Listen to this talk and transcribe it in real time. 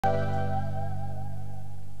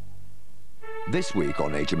This week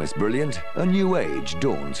on HMS Brilliant, a new age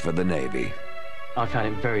dawns for the Navy. I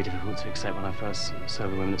found it very difficult to accept when I first saw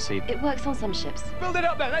the women at sea. It works on some ships. Build it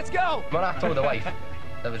up then, let's go! When I told the wife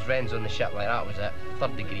there was rains on the ship, like that was at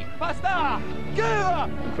 3rd degree. Pasta! Gura!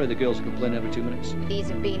 I'm afraid the girls complain every 2 minutes. These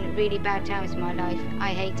have been really bad times in my life.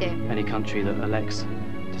 I hate it. Any country that elects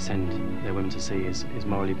to send their women to sea is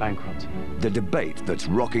morally bankrupt. The debate that's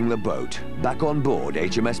rocking the boat. Back on board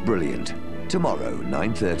HMS Brilliant. Tomorrow,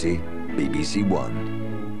 9:30,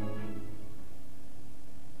 BBC1.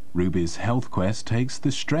 Ruby's Health Quest takes the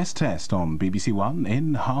stress test on BBC1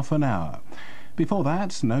 in half an hour. Before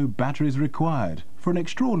that, no batteries required for an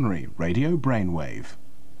extraordinary radio brainwave.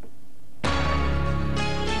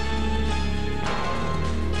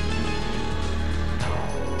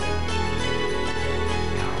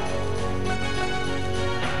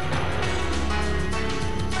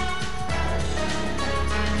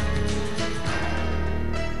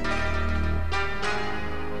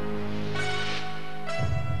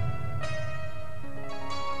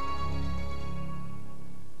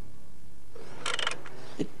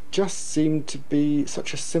 Just seemed to be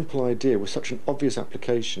such a simple idea with such an obvious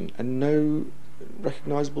application and no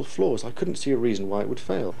recognisable flaws. I couldn't see a reason why it would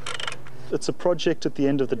fail. It's a project at the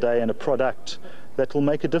end of the day and a product that will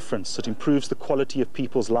make a difference. It improves the quality of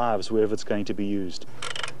people's lives wherever it's going to be used.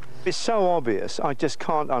 It's so obvious, I just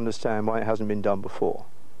can't understand why it hasn't been done before.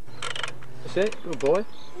 That's it? Good boy.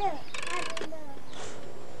 No.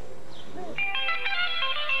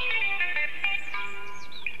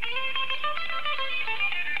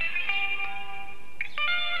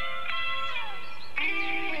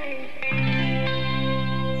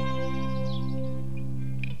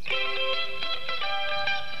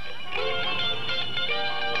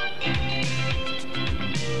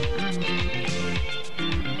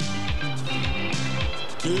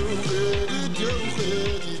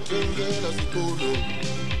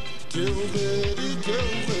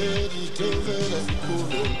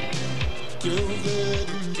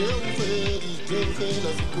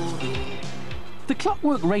 The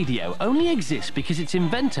Clockwork Radio only exists because its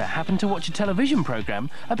inventor happened to watch a television programme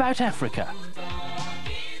about Africa.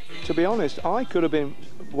 To be honest, I could have been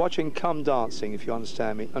watching Come Dancing, if you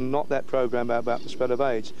understand me, and not that programme about the spread of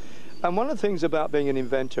AIDS. And one of the things about being an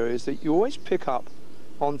inventor is that you always pick up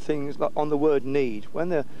on things, like on the word need.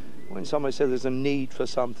 When somebody says there's a need for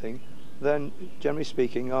something, then generally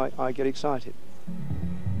speaking, I get excited.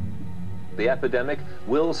 The epidemic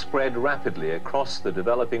will spread rapidly across the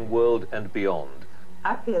developing world and beyond.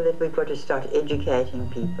 I feel that we've got to start educating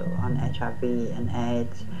people on HIV and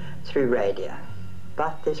AIDS through radio.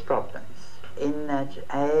 But there's problems. In that,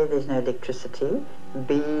 A, there's no electricity,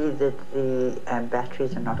 B, that the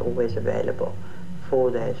batteries are not always available for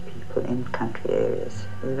those people in country areas,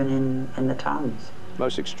 even in the towns.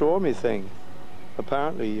 Most extraordinary thing,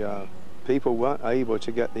 apparently people weren't able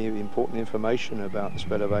to get the important information about the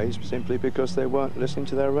spread of AIDS simply because they weren't listening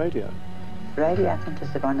to their radio. Radio, I think, is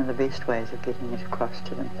one of the best ways of getting it across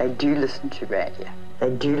to them. They do listen to radio. They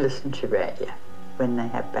do listen to radio when they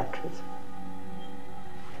have batteries.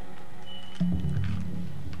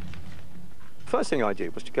 First thing I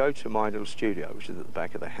did was to go to my little studio, which is at the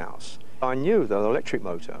back of the house. I knew that an electric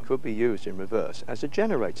motor could be used in reverse as a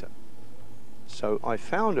generator. So I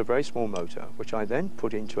found a very small motor, which I then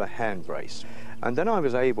put into a hand brace. And then I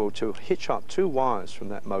was able to hitch up 2 wires from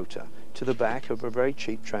that motor to the back of a very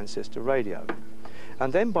cheap transistor radio.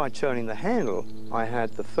 And then by turning the handle, I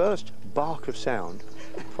had the first bark of sound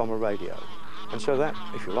from a radio. And so that,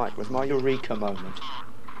 if you like, was my eureka moment.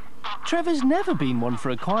 Trevor's never been one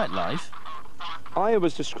for a quiet life. I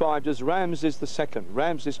was described as Ramses II,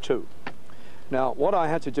 Ramses II. Now, what I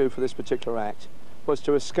had to do for this particular act was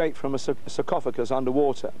to escape from a sarcophagus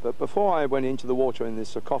underwater. But before I went into the water in this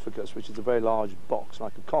sarcophagus, which is a very large box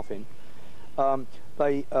like a coffin,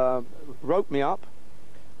 they roped me up,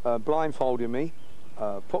 blindfolded me,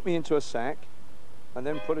 put me into a sack, and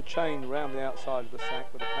then put a chain around the outside of the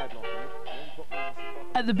sack with a padlock in it. And then put me in the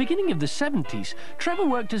sarcophagus. At the beginning of the 70s, Trevor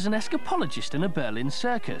worked as an escapologist in a Berlin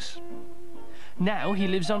circus. Now he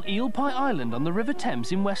lives on Eel Pie Island on the River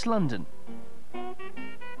Thames in West London.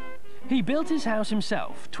 He built his house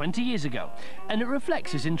himself 20 years ago, and it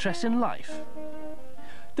reflects his interest in life.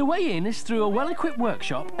 The way in is through a well-equipped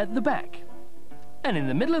workshop at the back. And in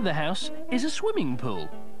the middle of the house is a swimming pool.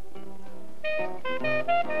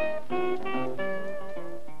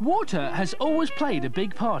 Water has always played a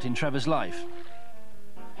big part in Trevor's life.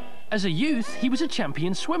 As a youth, he was a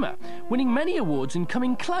champion swimmer, winning many awards and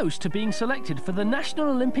coming close to being selected for the National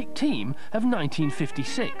Olympic team of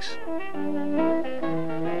 1956.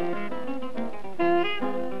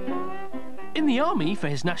 the army for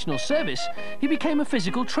his national service, he became a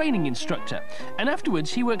physical training instructor, and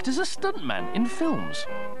afterwards he worked as a stuntman in films.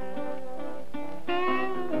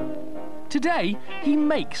 Today, he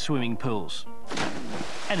makes swimming pools.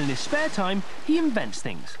 And in his spare time, he invents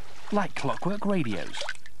things, like Clockwork Radios.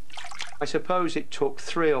 I suppose it took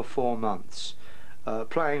 3 or 4 months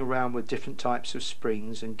playing around with different types of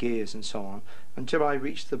springs and gears and so on, until I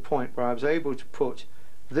reached the point where I was able to put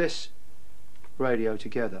this radio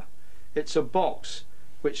together. It's a box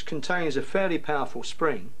which contains a fairly powerful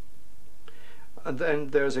spring, and then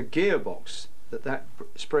there's a gearbox that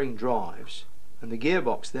spring drives, and the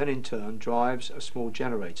gearbox then in turn drives a small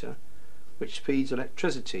generator which feeds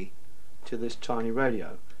electricity to this tiny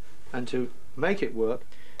radio. And to make it work,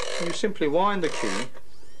 you simply wind the key,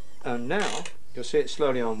 and now you'll see it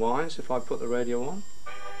slowly unwinds. If I put the radio on,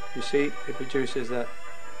 you see it produces that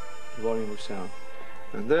volume of sound.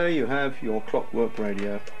 And there you have your Clockwork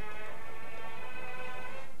Radio.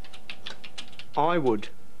 I would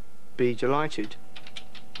be delighted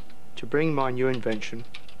to bring my new invention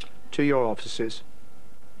to your offices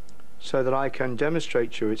so that I can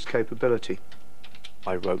demonstrate to you its capability.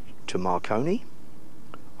 I wrote to Marconi,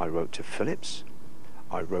 I wrote to Philips,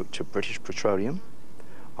 I wrote to British Petroleum,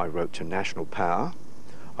 I wrote to National Power,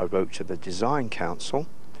 I wrote to the Design Council,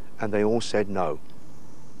 and they all said no.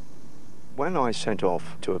 When I sent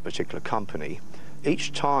off to a particular company,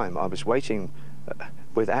 each time I was waiting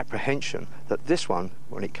with apprehension that this one,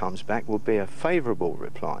 when it comes back, will be a favourable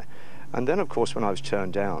reply. And then, of course, when I was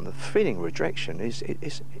turned down, the feeling of rejection is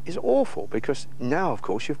awful, because now, of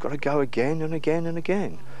course, you've got to go again and again and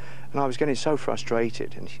again. And I was getting so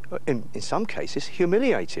frustrated and, in some cases,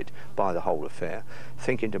 humiliated by the whole affair,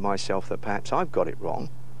 thinking to myself that perhaps I've got it wrong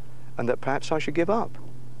and that perhaps I should give up.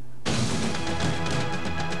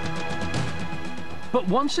 But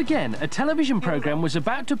once again, a television programme was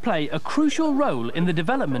about to play a crucial role in the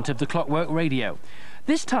development of the Clockwork Radio.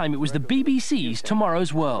 This time it was the BBC's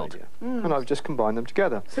Tomorrow's World. And I've just combined them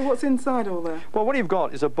together. So what's inside all that? Well, what you've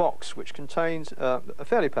got is a box which contains a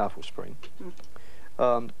fairly powerful spring.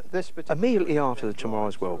 Immediately after the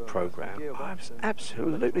Tomorrow's World programme, I was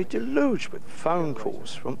absolutely deluged with phone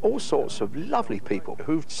calls from all sorts of lovely people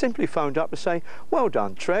who simply phoned up to say, "Well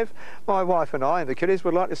done, Trev. My wife and I and the kiddies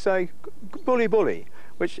would like to say, bully, bully,"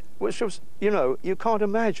 which was, you know, you can't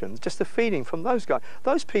imagine just the feeling from those guys.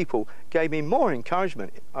 Those people gave me more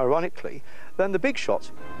encouragement, ironically, than the big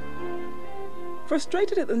shots.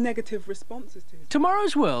 Frustrated at the negative responses to his...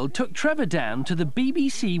 Tomorrow's World took Trevor down to the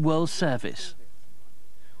BBC World Service.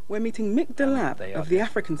 We're meeting Mick Delap of the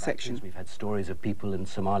African section. We've had stories of people in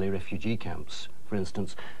Somali refugee camps, for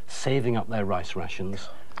instance, saving up their rice rations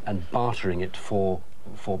and bartering it for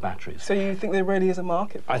batteries. So you think there really is a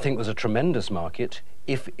market for I think there's a tremendous market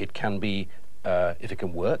if it can be, if it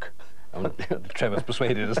can work. Trevor's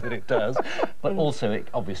persuaded us that it does, but also,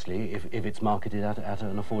 obviously, if it's marketed at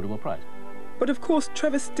an affordable price. But of course,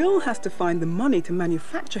 Trevor still has to find the money to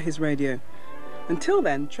manufacture his radio. Until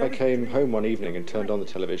then, Trevor... I came home one evening and turned on the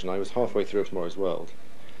television. I was halfway through Tomorrow's World.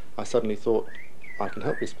 I suddenly thought, I can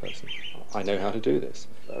help this person. I know how to do this.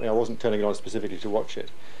 I mean, I wasn't turning it on specifically to watch it.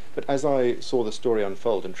 But as I saw the story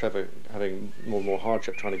unfold and Trevor having more and more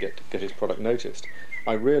hardship trying to get his product noticed,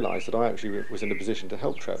 I realised that I actually was in a position to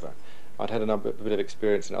help Trevor. I'd had a bit of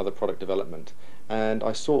experience in other product development, and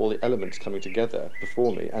I saw all the elements coming together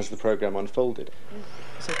before me as the programme unfolded.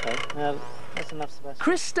 It's okay. That's enough, Sebastian.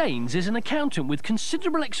 Chris Staines is an accountant with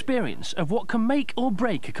considerable experience of what can make or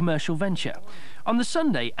break a commercial venture. On the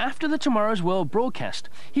Sunday after the Tomorrow's World broadcast,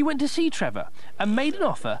 he went to see Trevor and made an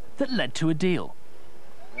offer that led to a deal.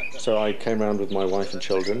 So I came round with my wife and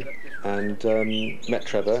children and met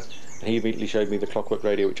Trevor. He immediately showed me the Clockwork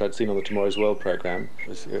Radio, which I'd seen on the Tomorrow's World programme.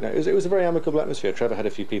 It was a very amicable atmosphere. Trevor had a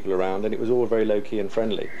few people around, and it was all very low-key and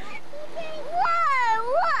friendly. Whoa!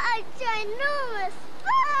 What a ginormous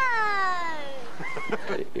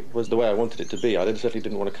phone! It was the way I wanted it to be. I certainly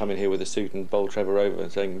didn't want to come in here with a suit and bowl Trevor over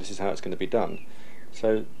and saying this is how it's going to be done.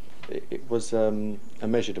 So it was a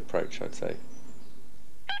measured approach, I'd say.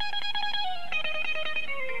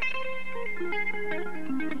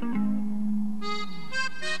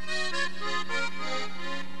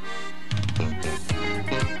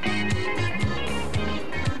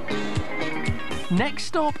 Next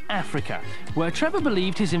stop, Africa, where Trevor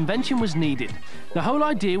believed his invention was needed. The whole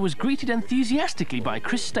idea was greeted enthusiastically by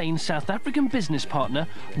Chris Staines' South African business partner,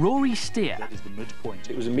 Rory Steer.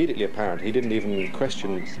 It was immediately apparent. He didn't even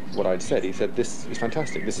question what I'd said. He said, "This is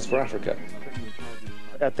fantastic. This is for Africa."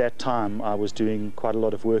 at that time, I was doing quite a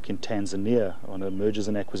lot of work in Tanzania on a mergers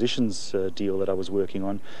and acquisitions deal that I was working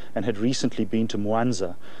on, and had recently been to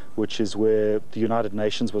Mwanza, which is where the United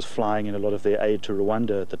Nations was flying in a lot of their aid to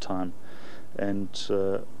Rwanda at the time. And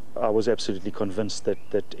I was absolutely convinced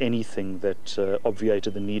that anything that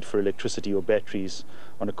obviated the need for electricity or batteries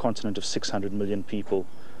on a continent of 600 million people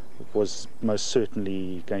was most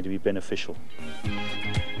certainly going to be beneficial.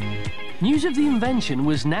 News of the invention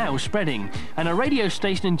was now spreading, and a radio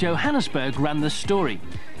station in Johannesburg ran the story.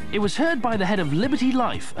 It was heard by the head of Liberty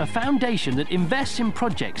Life, a foundation that invests in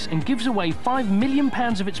projects and gives away £5 million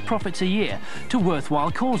of its profits a year to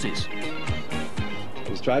worthwhile causes. I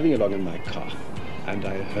was driving along in my car, and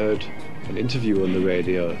I heard an interview on the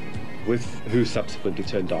radio with who subsequently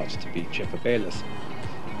turned out to be Trevor Bayliss.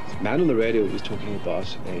 The man on the radio was talking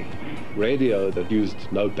about a radio that used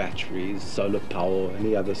no batteries, solar power, or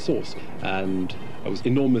any other source, and I was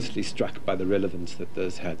enormously struck by the relevance that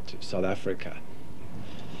this had to South Africa.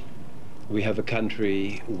 We have a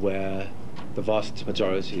country where the vast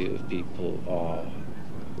majority of people are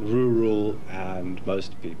rural and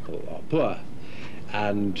most people are poor,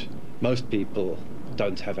 and most people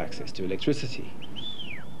don't have access to electricity.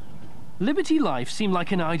 Liberty Life seemed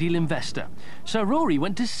like an ideal investor, so Rory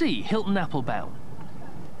went to see Hilton Applebaum.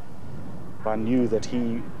 I knew that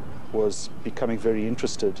he was becoming very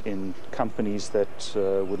interested in companies that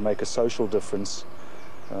would make a social difference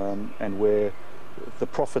and where the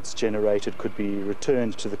profits generated could be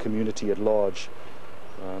returned to the community at large.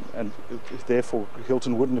 And therefore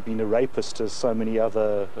Hilton wouldn't have been a rapist as so many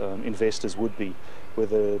other investors would be, where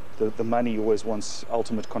the money always wants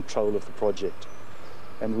ultimate control of the project.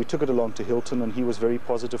 And we took it along to Hilton, and he was very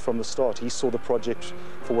positive from the start. He saw the project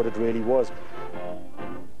for what it really was.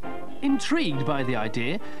 Intrigued by the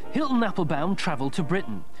idea, Hilton Applebaum travelled to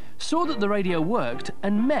Britain, saw that the radio worked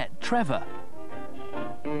and met Trevor.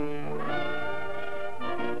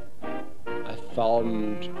 I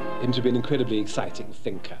found him to be an incredibly exciting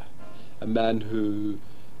thinker, a man who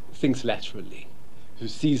thinks laterally, who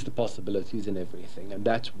sees the possibilities in everything, and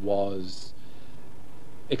that was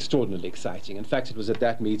extraordinarily exciting. In fact, it was at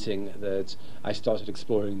that meeting that I started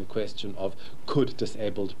exploring the question of, could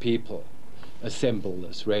disabled people assemble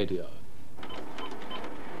this radio?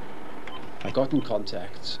 I got in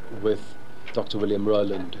contact with Dr. William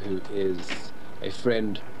Rowland, who is a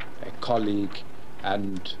friend, a colleague,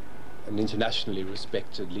 and an internationally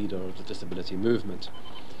respected leader of the disability movement.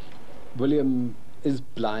 William is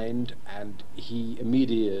blind, and he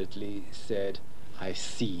immediately said, "I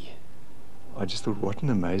see." I just thought, what an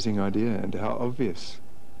amazing idea, and how obvious.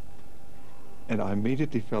 And I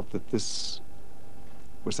immediately felt that this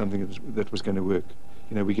was something that was going to work.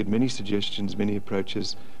 You know, we get many suggestions, many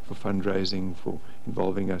approaches for fundraising, for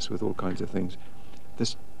involving us with all kinds of things.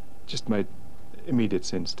 This just made immediate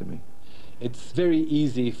sense to me. It's very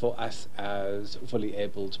easy for us as fully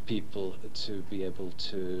abled people to be able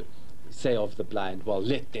to say of the blind, well,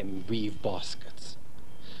 let them weave baskets.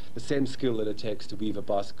 The same skill that it takes to weave a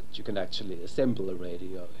basket, you can actually assemble a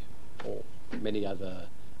radio or many other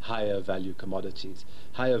higher value commodities.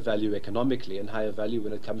 Higher value economically and higher value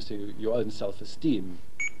when it comes to your own self-esteem.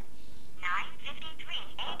 9:53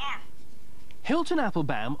 a.m. Hilton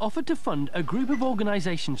Applebaum offered to fund a group of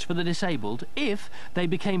organisations for the disabled if they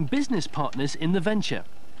became business partners in the venture.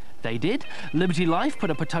 They did. Liberty Life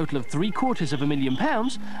put up a total of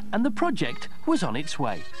 £750,000 and the project was on its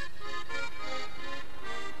way.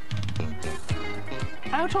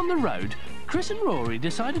 Out on the road, Chris and Rory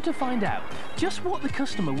decided to find out just what the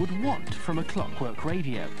customer would want from a Clockwork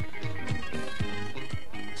radio.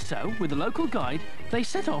 So, with a local guide, they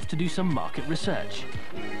set off to do some market research.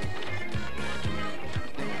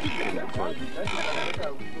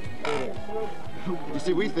 You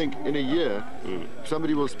see, we think in a year,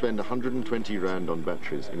 somebody will spend 120 Rand on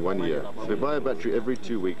batteries in 1 year. So if you buy a battery every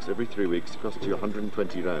 2 weeks, every 3 weeks, it costs you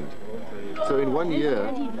 120 Rand. So in 1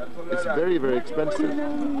 year, it's very, very expensive.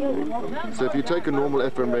 So if you take a normal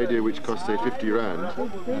FM radio which costs, say, 50 Rand,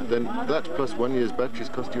 then that plus 1 year's batteries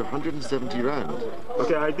cost you 170 Rand.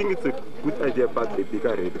 Okay, I think it's a good idea about the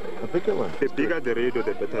bigger radio. A bigger one? The bigger the radio,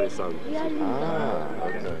 the better the sound. Ah,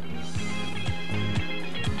 okay.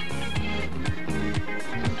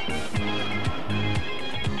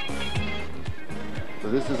 So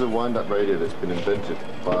this is a wind-up radio that's been invented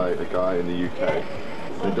by a guy in the UK.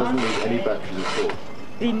 It doesn't need any batteries at all.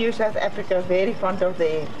 In New South Africa are very fond of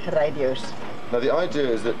the radios. Now the idea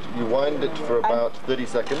is that you wind it for about 30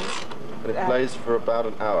 seconds and it plays for about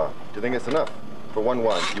an hour. Do you think it's enough? For one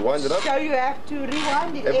wind. You wind it up. So you have to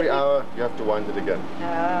rewind it Every hour you have to wind it again.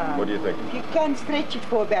 What do you think? If you can stretch it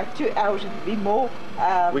for about 2 hours, it would be more.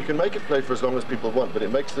 We can make it play for as long as people want, but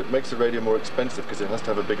it makes the radio more expensive because it has to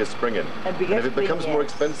have a bigger spring in. A bigger and if it spring, becomes more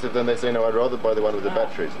expensive, then they say, no, I'd rather buy the one with the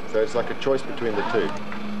batteries. So it's like a choice between the two.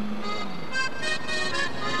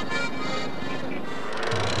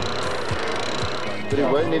 But it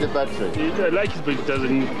won't need a battery. I like it, but it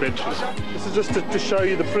doesn't need batteries. This is just to show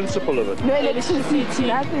you the principle of it. No electricity,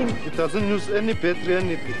 nothing. It doesn't use any battery,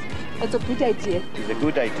 anything. It's a good idea. It's a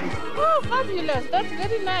good idea. Oh, fabulous. That's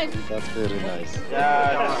very nice. That's very nice.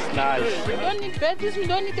 Yeah, that's nice. We don't need batteries, we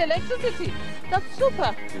don't need electricity. That's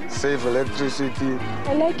super. Save electricity.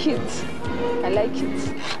 I like it. I like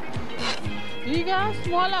it. Bigger,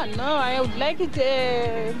 smaller? No, I would like it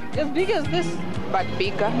as big as this. But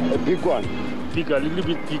bigger? A big one. Bigger, a little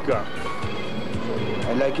bit bigger.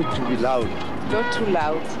 I like it to be loud. Not too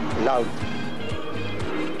loud. Loud.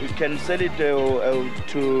 You can sell it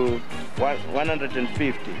to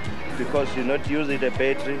 150 because you not use it a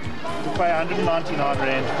battery. To pay 199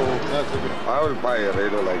 rand for. I will buy a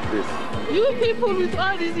radio like this. You people with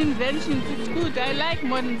all these inventions, it's good. I like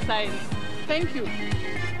modern science. Thank you.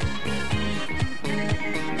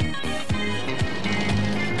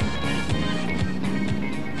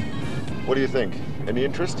 What do you think? Any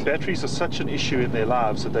interest? Batteries are such an issue in their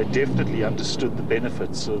lives that they definitely understood the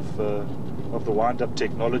benefits of the wind-up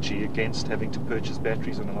technology against having to purchase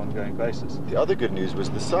batteries on an ongoing basis. The other good news was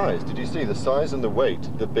the size. Did you see the size and the weight?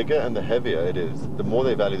 The bigger and the heavier it is, the more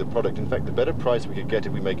they value the product. In fact, the better price we could get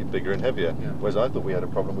if we make it bigger and heavier. Yeah. Whereas I thought we had a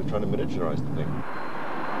problem with trying to miniaturize the thing.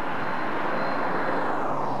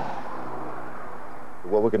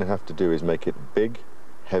 What we're going to have to do is make it big,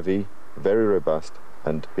 heavy, very robust,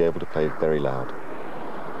 and be able to play very loud.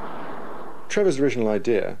 Trevor's original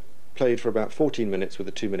idea played for about 14 minutes with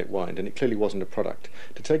a 2-minute wind, and it clearly wasn't a product.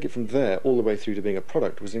 To take it from there all the way through to being a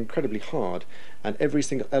product was incredibly hard, and every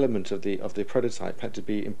single element of the prototype had to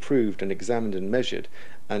be improved and examined and measured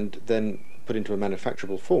and then put into a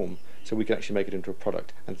manufacturable form so we could actually make it into a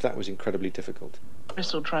product, and that was incredibly difficult.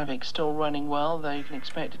 Bristol traffic still running well, though you can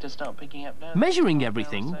expect it to start picking up now. Measuring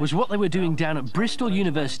everything was what they were doing down at Bristol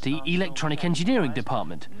University Electronic Engineering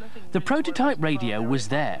Department. The prototype radio was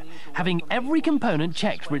there, having every component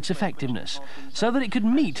checked for its effectiveness, so that it could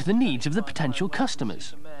meet the needs of the potential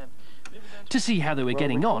customers. To see how they were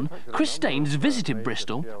getting on, Chris Staines visited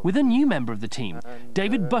Bristol with a new member of the team,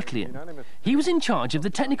 David Butlian. He was in charge of the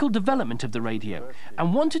technical development of the radio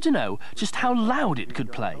and wanted to know just how loud it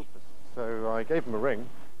could play. So I gave him a ring.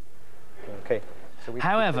 Okay.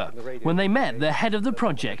 However, when they met the head of the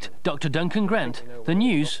project, Dr. Duncan Grant, the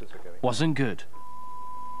news wasn't good.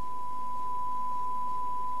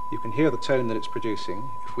 You can hear the tone that it's producing.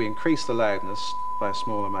 If we increase the loudness by a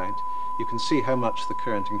small amount, you can see how much the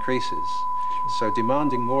current increases. So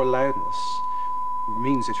demanding more loudness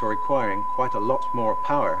means that you're requiring quite a lot more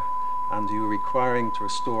power, and you're requiring to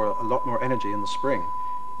restore a lot more energy in the spring.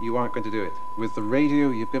 You aren't going to do it. With the radio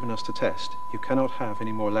you've given us to test, you cannot have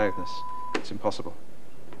any more loudness. It's impossible.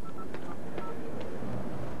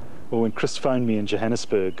 Well, when Chris phoned me in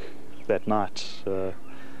Johannesburg that night, the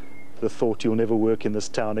thought you'll never work in this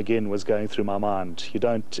town again was going through my mind. You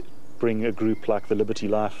don't bring a group like the Liberty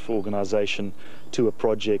Life organisation to a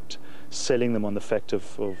project, selling them on the fact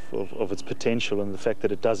of its potential and the fact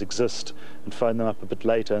that it does exist, and phone them up a bit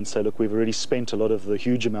later and say, look, we've already spent a lot of the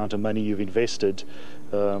huge amount of money you've invested,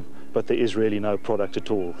 but there is really no product at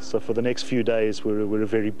all. So for the next few days we're a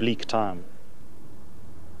very bleak time.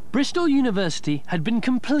 Bristol University had been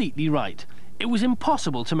completely right. It was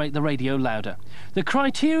impossible to make the radio louder. The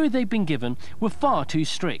criteria they'd been given were far too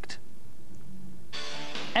strict.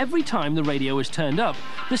 Every time the radio was turned up,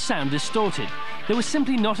 the sound distorted. There was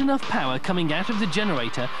simply not enough power coming out of the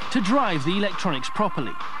generator to drive the electronics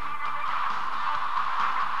properly.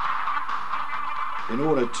 In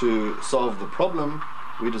order to solve the problem,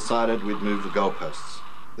 we decided we'd move the goalposts.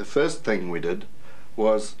 The first thing we did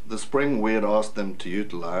was the spring we had asked them to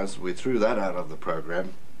utilize. We threw that out of the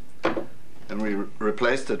program, and we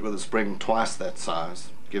replaced it with a spring twice that size,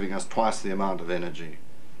 giving us twice the amount of energy.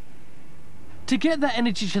 To get that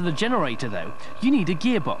energy to the generator, though, you need a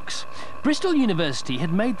gearbox. Bristol University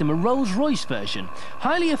had made them a Rolls-Royce version,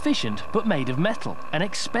 highly efficient but made of metal and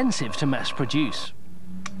expensive to mass produce.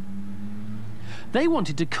 They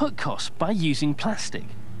wanted to cut costs by using plastic.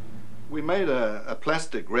 We made a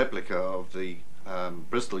plastic replica of the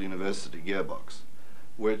Bristol University gearbox,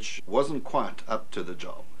 which wasn't quite up to the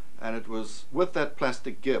job. And it was with that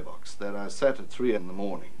plastic gearbox that I sat at 3 in the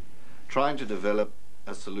morning trying to develop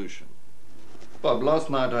a solution. Bob, last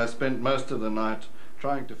night I spent most of the night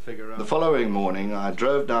trying to figure out. The following morning, I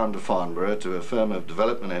drove down to Farnborough to a firm of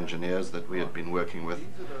development engineers that we had been working with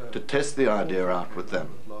to test the idea out with them.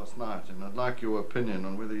 Last night, and I'd like your opinion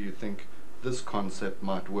on whether you think this concept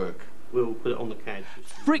might work. We'll put it on the couch.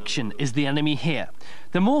 Friction is the enemy here.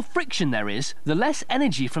 The more friction there is, the less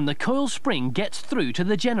energy from the coil spring gets through to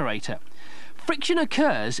the generator. Friction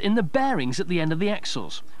occurs in the bearings at the end of the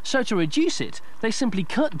axles, so to reduce it, they simply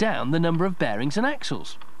cut down the number of bearings and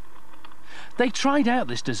axles. They tried out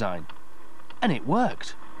this design, and it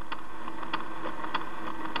worked.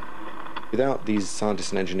 Without these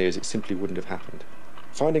scientists and engineers, it simply wouldn't have happened.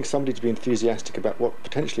 Finding somebody to be enthusiastic about what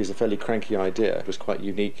potentially is a fairly cranky idea was quite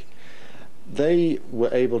unique. They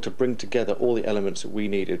were able to bring together all the elements that we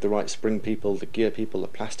needed, the right spring people, the gear people, the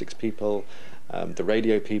plastics people, the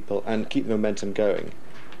radio people, and keep the momentum going.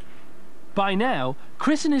 By now,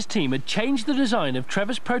 Chris and his team had changed the design of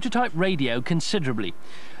Trevor's prototype radio considerably.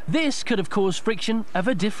 This could have caused friction of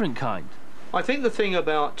a different kind. I think the thing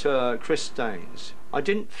about Chris Staines, I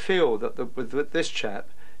didn't feel that with this chap,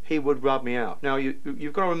 he would rub me out. Now,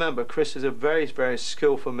 you've got to remember, Chris is a very, very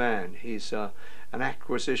skillful man. He's an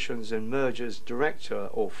acquisitions and mergers director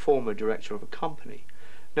or former director of a company.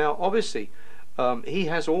 Now, obviously, he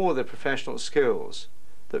has all the professional skills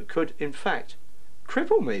that could, in fact,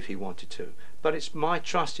 cripple me if he wanted to. But it's my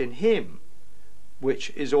trust in him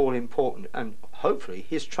which is all important, and hopefully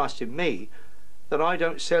his trust in me, that I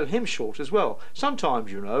don't sell him short as well.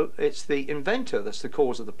 Sometimes, you know, it's the inventor that's the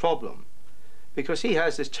cause of the problem, because he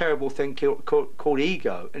has this terrible thing called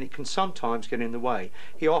ego, and it can sometimes get in the way.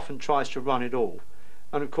 He often tries to run it all.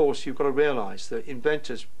 And of course, you've got to realise that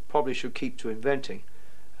inventors probably should keep to inventing,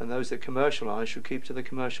 and those that commercialise should keep to the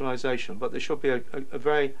commercialisation. But there should be a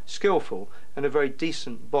very skillful and a very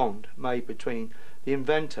decent bond made between the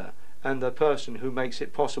inventor and the person who makes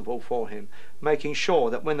it possible for him, making sure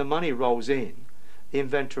that when the money rolls in, the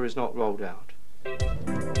inventor is not rolled out.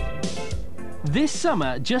 This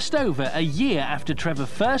summer, just over a year after Trevor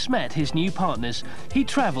first met his new partners, he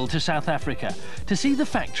travelled to South Africa to see the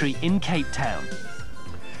factory in Cape Town.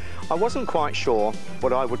 I wasn't quite sure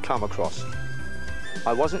what I would come across.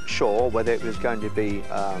 I wasn't sure whether it was going to be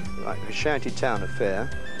like a shanty town affair.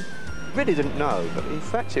 Really didn't know, but in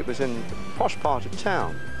fact it was in a posh part of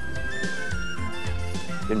town.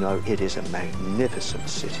 You know, it is a magnificent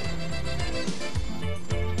city.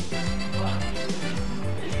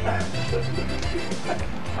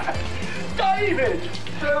 David!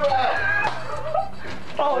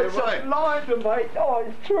 Oh, it's a blinder, mate. Oh,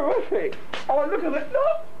 it's terrific. Oh, look at it.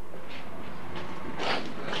 Look!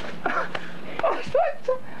 Oh,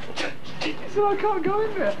 Jesus, I can't go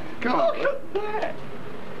in there. Come on. Look at that.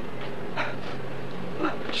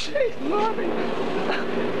 Jeez, mommy.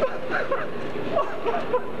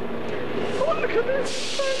 Oh, look at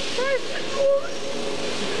this.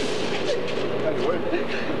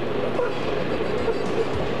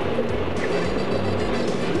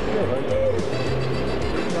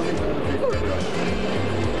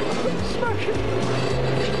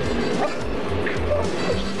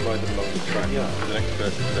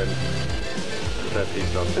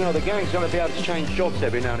 You know, the gang's going to be able to change jobs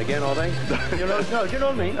every now and again, are they? You know, no, do you know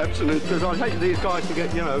what I mean? Absolutely. Because I hate these guys to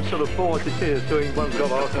get, you know, sort of bored to tears doing one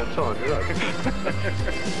job after a time, you know.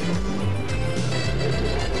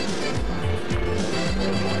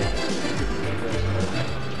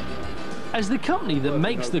 As the company that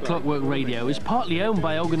makes the Clockwork Radio is partly owned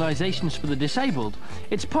by organisations for the disabled,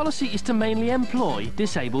 its policy is to mainly employ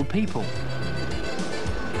disabled people.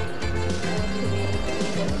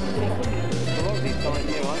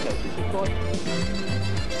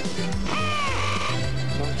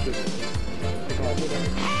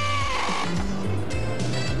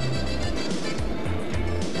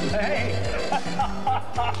 Hey!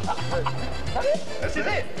 This is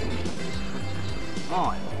it!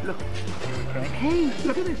 Right, look. Hey,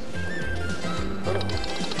 look at this.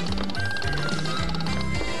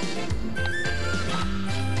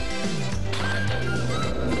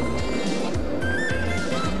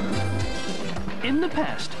 In the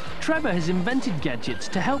past, Trevor has invented gadgets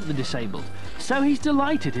to help the disabled, so he's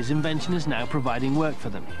delighted his invention is now providing work for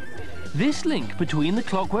them. This link between the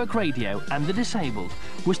Clockwork Radio and the disabled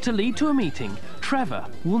was to lead to a meeting Trevor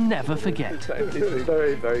will never forget. It's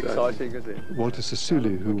very, very exciting, isn't it? Walter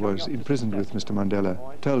Sisulu, who was imprisoned with Mr. Mandela,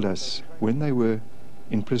 told us when they were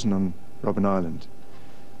in prison on Robben Island,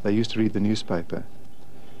 they used to read the newspaper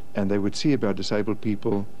and they would see about disabled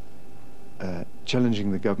people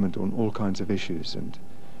challenging the government on all kinds of issues and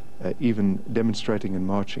even demonstrating and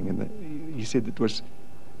marching. And he said it was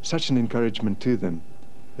such an encouragement to them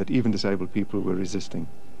that even disabled people were resisting.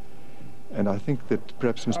 And I think that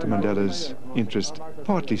perhaps Mr. Mandela's interest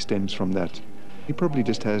partly stems from that. He probably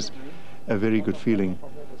just has a very good feeling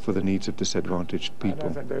for the needs of disadvantaged people.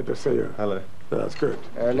 Good to see you. Hello. That's good.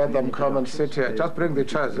 Let them come and sit here. Just bring the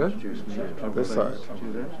chairs, this side.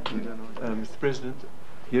 Mr. President,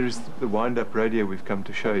 here is the wind-up radio we've come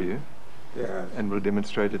to show you. Yes. And we'll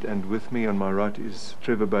demonstrate it. And with me on my right is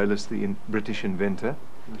Trevor Bayliss, the British inventor.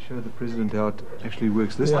 We'll show the President how it actually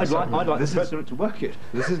works. I'd like the President to work it.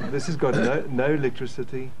 This has got no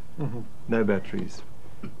electricity, no batteries.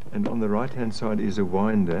 And on the right-hand side is a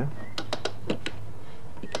winder.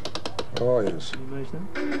 Oh, yes.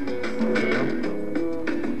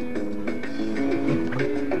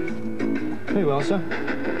 Very well, sir.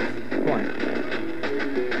 Right.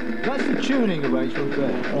 That's the tuning arrangement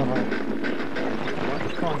there.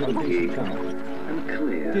 Can't get a decent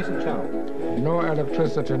channel. Decent channel. No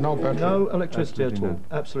electricity, no battery. No electricity at all.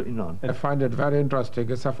 Absolutely none. I find it very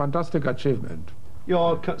interesting. It's a fantastic achievement.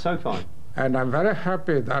 You're so kind. And I'm very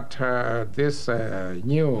happy that this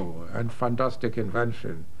new and fantastic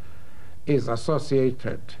invention is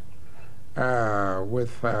associated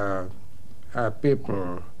with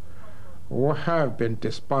people who have been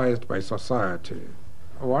despised by society.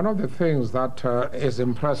 One of the things that is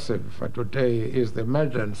impressive today is the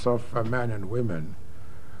emergence of men and women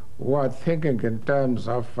who are thinking in terms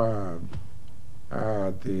of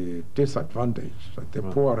the disadvantaged, the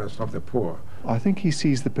poorest of the poor. I think he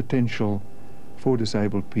sees the potential for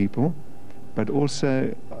disabled people, but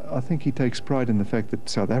also I think he takes pride in the fact that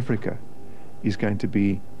South Africa is going to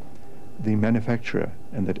be the manufacturer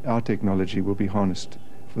and that our technology will be harnessed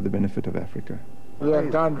for the benefit of Africa. You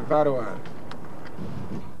have done very well.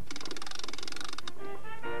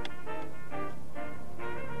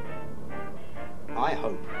 I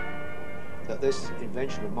hope that this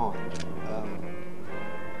invention of mine,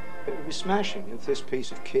 it would be smashing if this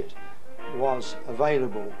piece of kit was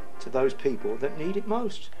available to those people that need it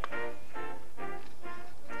most.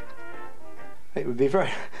 It would be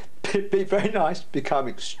very nice to become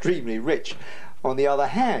extremely rich. On the other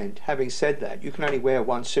hand, having said that, you can only wear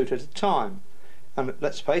one suit at a time. And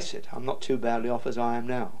let's face it, I'm not too badly off as I am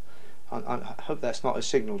now. I hope that's not a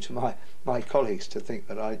signal to my colleagues to think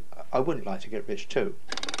that I wouldn't like to get rich too.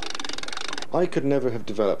 I could never have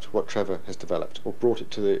developed what Trevor has developed, or brought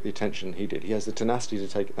it to the attention he did. He has the tenacity to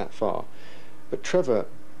take it that far. But Trevor,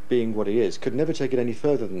 being what he is, could never take it any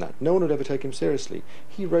further than that. No one would ever take him seriously.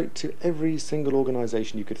 He wrote to every single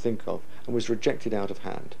organisation you could think of and was rejected out of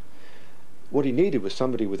hand. What he needed was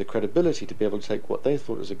somebody with the credibility to be able to take what they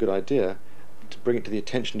thought was a good idea, to bring it to the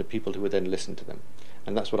attention of people who would then listen to them.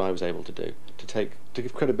 And that's what I was able to do, to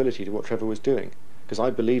give credibility to what Trevor was doing. Because I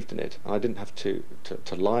believed in it, and I didn't have to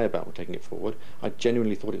lie about taking it forward. I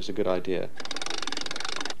genuinely thought it was a good idea.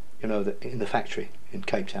 You know, in the factory in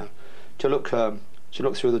Cape Town, to look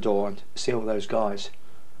through the door and see all those guys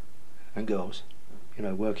and girls, you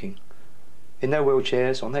know, working in their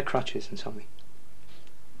wheelchairs, on their crutches and something.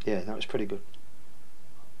 Yeah, that was pretty good.